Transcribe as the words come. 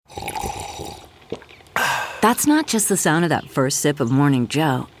That's not just the sound of that first sip of Morning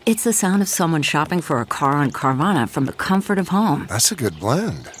Joe. It's the sound of someone shopping for a car on Carvana from the comfort of home. That's a good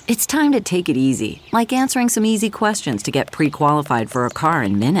blend. It's time to take it easy, like answering some easy questions to get pre-qualified for a car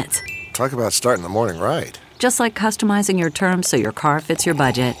in minutes. Talk about starting the morning right. Just like customizing your terms so your car fits your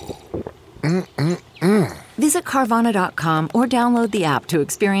budget. Visit Carvana.com or download the app to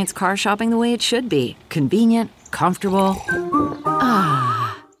experience car shopping the way it should be. Convenient, comfortable.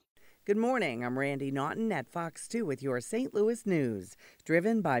 Good morning, I'm Randy Naughton at Fox 2 with your St. Louis news,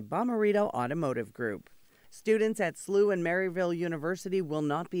 driven by Bomarito Automotive Group. Students at SLU and Maryville University will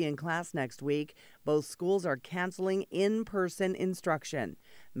not be in class next week. Both schools are canceling in-person instruction.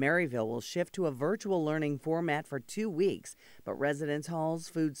 Maryville will shift to a virtual learning format for 2 weeks, but residence halls,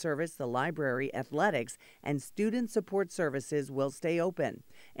 food service, the library, athletics, and student support services will stay open.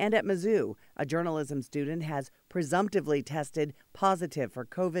 And at Mizzou, a journalism student has presumptively tested positive for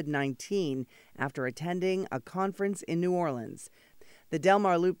COVID-19 after attending a conference in New Orleans. The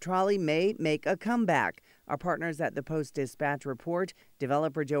Delmar Loop trolley may make a comeback. Our partners at the Post-Dispatch report,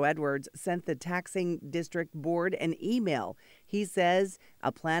 developer Joe Edwards sent the taxing district board an email. He says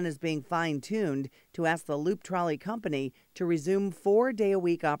a plan is being fine-tuned to ask the Loop Trolley Company to resume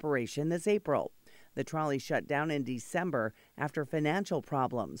 4-day-a-week operation this April. The trolley shut down in December after financial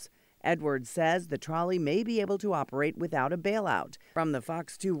problems. Edwards says the trolley may be able to operate without a bailout. From the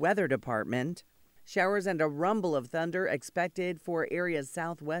Fox 2 Weather Department, showers and a rumble of thunder expected for areas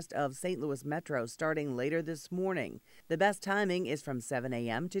southwest of St. Louis Metro starting later this morning. The best timing is from 7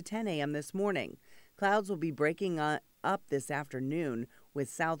 a.m. to 10 a.m. this morning. Clouds will be breaking up this afternoon with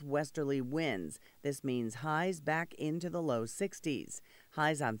southwesterly winds. This means highs back into the low 60s.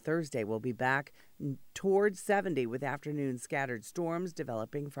 Highs on Thursday will be back towards 70 with afternoon scattered storms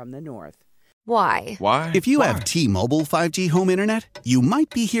developing from the north. Why? If you have T-Mobile 5G home internet, you might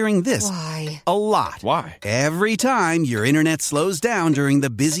be hearing this a lot. Why? Every time your internet slows down during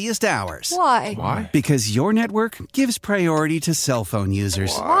the busiest hours. Why? Because your network gives priority to cell phone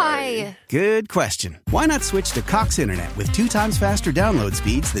users. Why? Good question. Why not switch to Cox Internet with 2 times faster download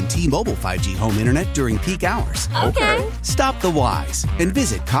speeds than T-Mobile 5G home internet during peak hours? Okay. Stop the whys and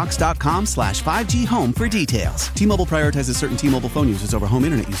visit cox.com/5G home for details. T-Mobile prioritizes certain T-Mobile phone users over home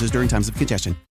internet users during times of congestion.